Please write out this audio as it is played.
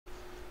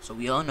So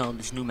we all know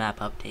this new map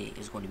update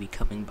is going to be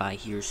coming by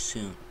here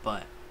soon,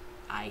 but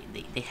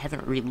they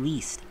haven't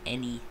released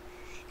any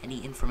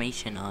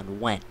information on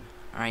when.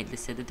 Alright, they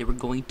said that they were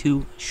going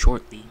to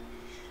shortly,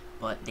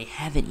 but they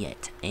haven't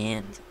yet,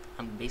 and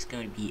I'm basically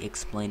going to be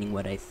explaining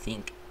what I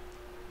think,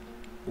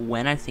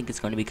 when I think it's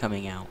going to be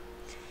coming out,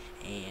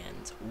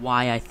 and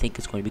why I think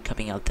it's going to be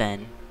coming out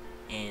then,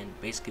 and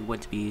basically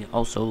what to be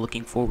also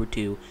looking forward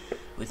to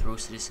with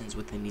RoCitizens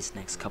within these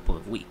next couple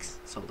of weeks.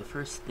 So the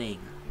first thing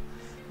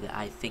that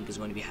I think is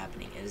going to be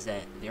happening is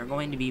that they're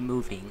going to be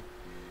moving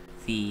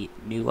the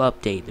new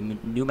update. The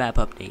new map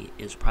update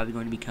is probably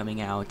going to be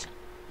coming out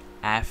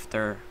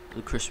after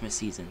the Christmas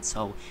season,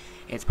 so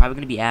it's probably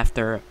going to be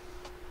after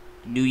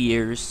New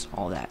Year's,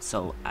 all that.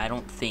 So I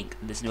don't think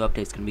this new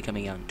update is going to be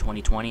coming out in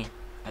 2020.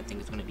 I think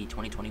it's going to be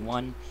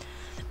 2021,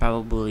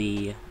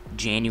 probably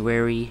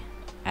January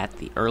at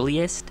the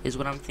earliest is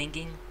what I'm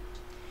thinking.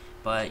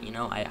 But you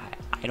know, I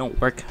don't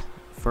work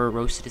for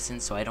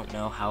RoCitizens, so I don't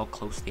know how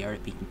close they are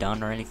to being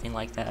done or anything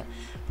like that,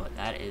 but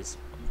that is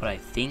what I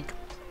think.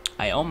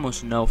 I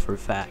almost know for a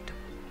fact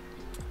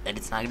that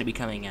it's not going to be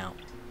coming out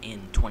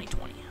in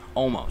 2020.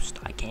 Almost.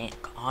 I can't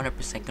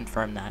 100%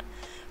 confirm that,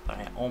 but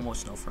I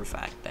almost know for a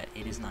fact that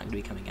it is not going to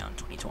be coming out in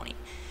 2020,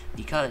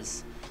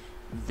 because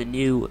the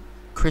new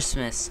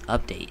Christmas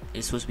update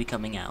is supposed to be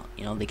coming out.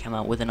 You know, they come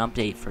out with an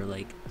update for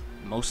like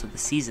most of the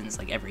seasons,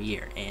 like every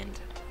year, and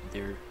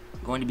they're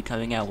going to be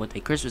coming out with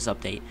a Christmas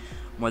update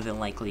more than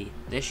likely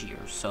this year.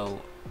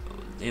 So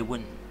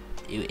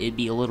it'd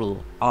be a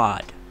little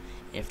odd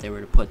if they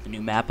were to put the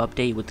new map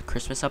update with the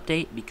Christmas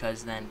update,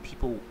 because then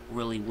people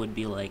really would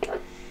be like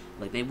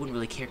they wouldn't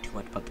really care too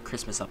much about the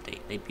Christmas update.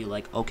 They'd be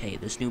like, okay,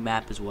 this new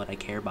map is what I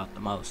care about the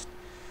most.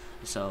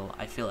 So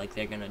I feel like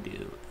they're gonna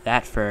do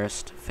that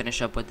first,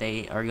 finish up what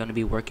they are gonna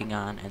be working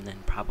on, and then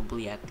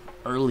probably at the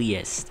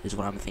earliest is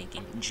what I'm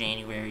thinking,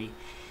 January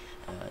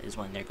is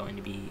when they're going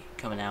to be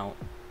coming out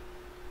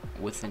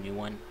with the new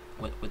one,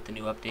 with the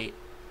new update,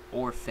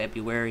 or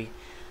February.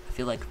 I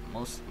feel like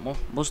most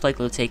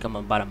likely it'll take them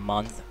about a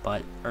month,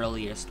 but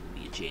earliest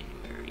will be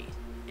January,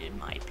 in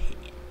my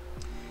opinion.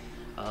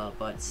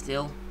 But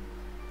still,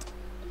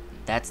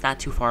 that's not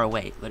too far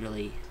away.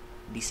 Literally,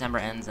 December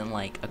ends in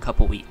like a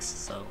couple weeks,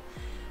 so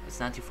it's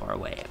not too far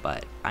away.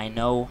 But I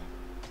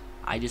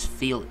just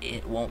feel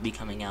it won't be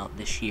coming out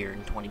this year in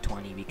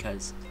 2020,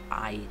 because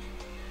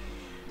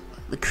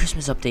the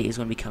Christmas update is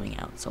going to be coming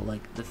out. So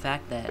like the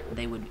fact that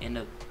they would end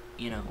up,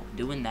 you know,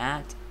 doing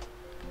that,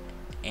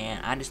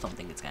 and I just don't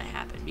think it's going to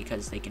happen,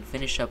 because they can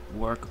finish up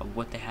work of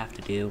what they have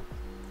to do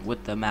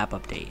with the map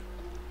update,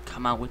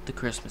 come out with the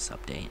Christmas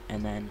update,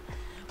 and then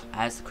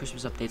as the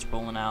Christmas update's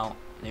rolling out,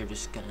 they're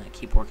just going to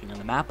keep working on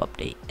the map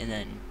update, and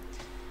then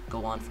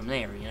go on from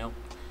there, you know?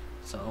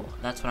 So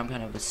that's what I'm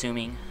kind of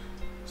assuming.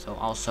 So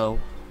also,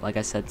 like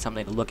I said,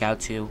 something to look out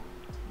to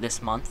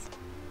this month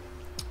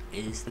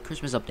is the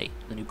Christmas update.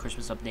 The new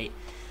Christmas update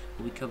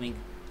will be coming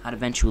out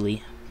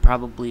eventually,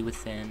 probably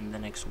within the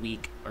next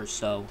week or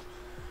so.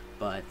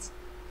 But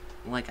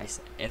like I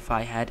said, if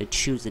I had to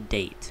choose a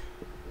date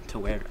to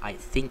where I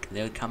think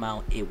they would come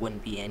out, it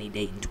wouldn't be any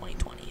date in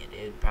 2020.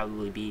 It'd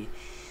probably be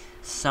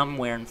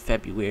somewhere in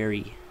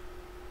February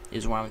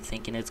is where I'm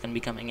thinking it's going to be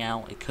coming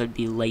out. It could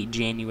be late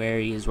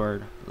January is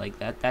where, like,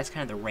 that's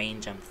kind of the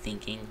range I'm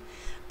thinking.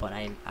 But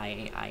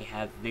I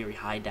have very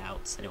high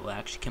doubts that it will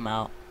actually come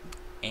out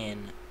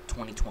in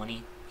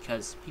 2020,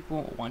 because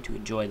people want to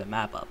enjoy the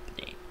map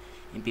update,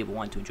 and people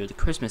want to enjoy the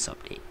Christmas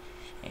update.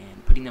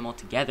 And putting them all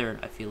together,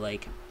 I feel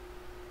like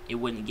it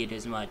wouldn't get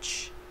as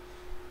much,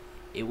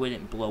 it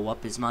wouldn't blow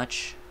up as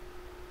much,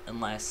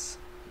 unless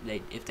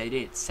if they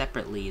did it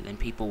separately, then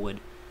people would,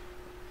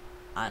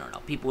 I don't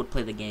know, people would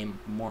play the game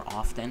more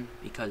often,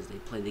 because they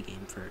play the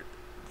game for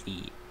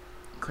the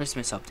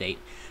Christmas update,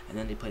 and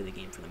then they play the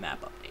game for the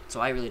map update.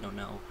 So I really don't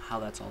know how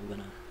that's all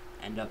gonna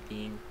end up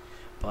being,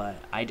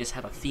 but I just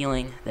have a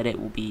feeling that it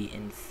will be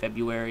in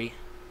February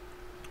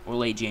or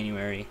late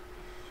January.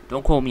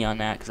 Don't quote me on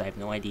that, because I have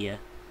no idea.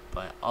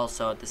 But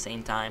also at the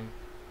same time,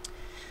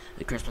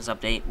 the Christmas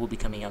update will be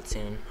coming out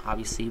soon.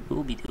 Obviously,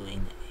 we'll be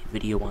doing a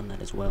video on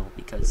that as well,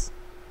 because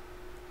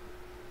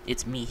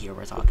it's me here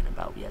we're talking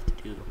about. We have to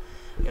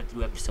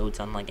do episodes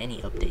on like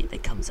any update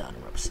that comes out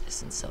in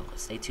RoCitizens, so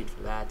stay tuned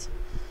for that,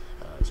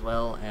 as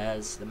well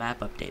as the map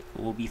update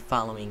we'll be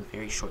following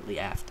very shortly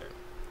after.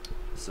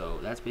 So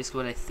that's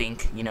basically what I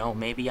think. You know,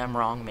 maybe I'm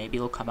wrong. Maybe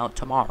it'll come out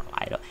tomorrow.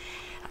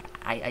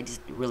 I just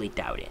really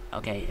doubt it.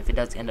 Okay, if it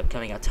does end up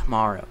coming out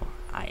tomorrow,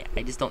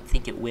 I just don't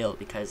think it will,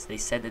 because they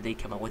said that they'd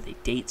come out with a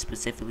date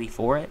specifically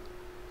for it.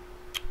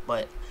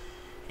 But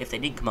if they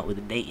didn't come out with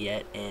a date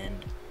yet,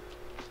 and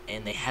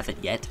they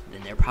haven't yet,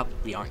 then they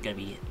probably aren't going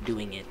to be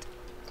doing it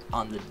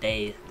on the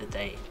day that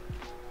they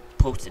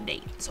post a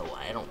date. So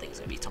I don't think it's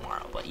going to be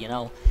tomorrow. But you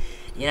know,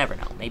 you never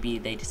know. Maybe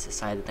they just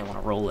decide that they want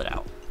to roll it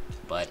out.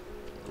 But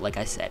like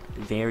I said,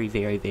 very,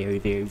 very, very,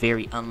 very,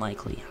 very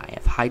unlikely. I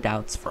have high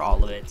doubts for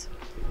all of it.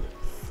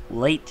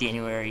 Late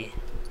January,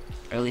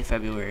 early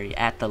February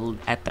at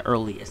the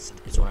earliest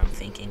is what I'm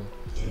thinking.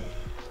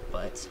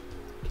 But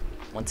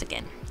once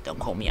again, Don't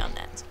quote me on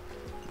that.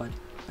 But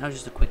that was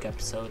just a quick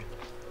episode.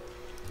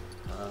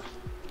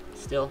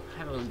 Still, I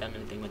haven't really done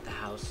anything with the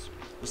house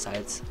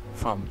besides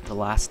from the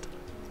last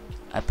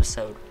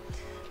episode.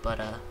 But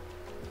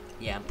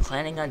yeah, I'm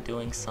planning on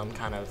doing some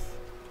kind of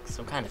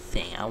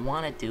thing. I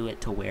want to do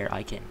it to where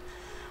I can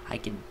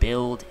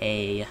build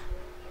a,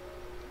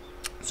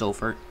 so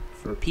for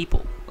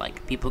people,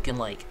 like people can,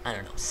 like, I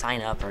don't know,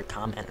 sign up or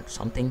comment or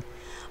something.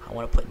 I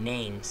want to put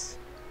names.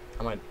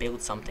 I want to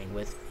build something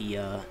with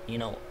the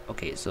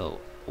okay, so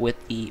with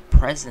the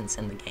presents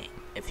in the game.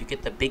 If you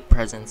get the big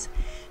presents,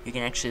 you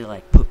can actually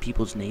like put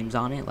people's names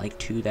on it, like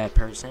to that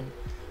person.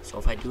 So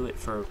if I do it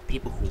for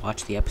people who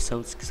watch the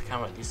episodes, because I kind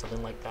of want to do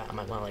something like that, I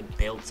might want to like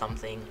build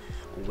something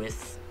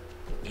with,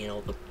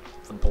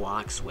 the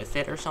blocks with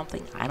it or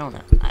something. I don't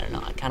know.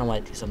 I kind of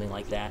want to do something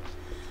like that.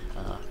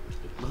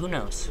 But who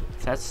knows?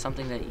 If that's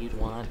something that you'd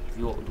want, if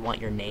you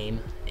want your name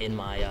in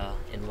my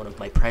in one of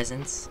my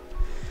presents,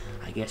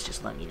 I guess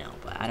just let me know.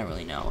 But I don't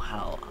really know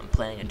how I'm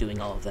planning on doing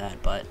all of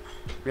that. But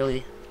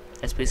really,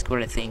 that's basically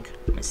what I think.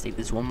 I'm gonna state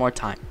this one more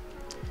time.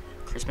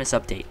 Christmas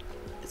update.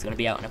 It's gonna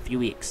be out in a few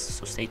weeks,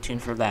 so stay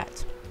tuned for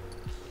that.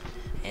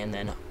 And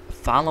then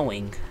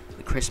following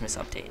the Christmas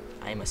update,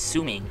 I am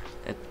assuming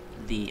that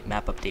the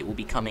map update will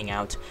be coming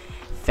out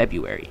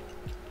February.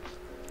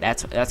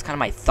 That's kind of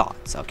my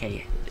thoughts.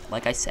 Okay,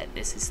 like I said,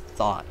 this is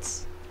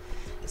thoughts.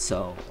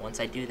 So once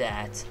I do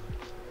that,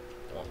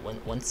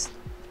 once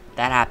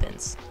that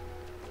happens,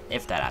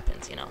 if that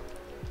happens,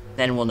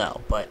 then we'll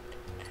know. But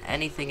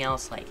anything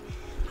else, like,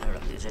 I don't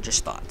know, these are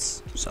just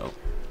thoughts. So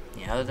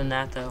yeah, other than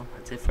that though,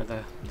 that's it for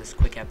this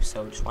quick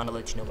episode. Just want to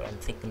let you know what I'm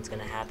thinking is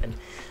gonna happen.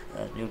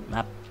 New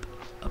map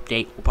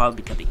update will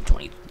probably be coming in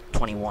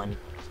 2021.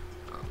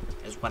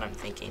 Is what I'm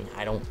thinking.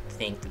 I don't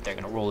think that they're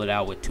gonna roll it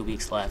out with 2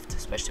 weeks left,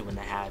 especially when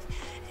they have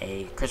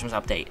a Christmas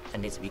update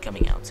that needs to be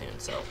coming out soon.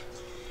 So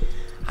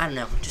I don't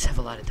know, just have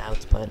a lot of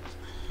doubts, but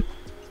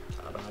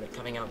about it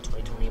coming out in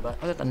 2020.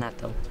 But other than that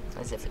though,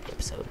 that's it for the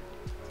episode.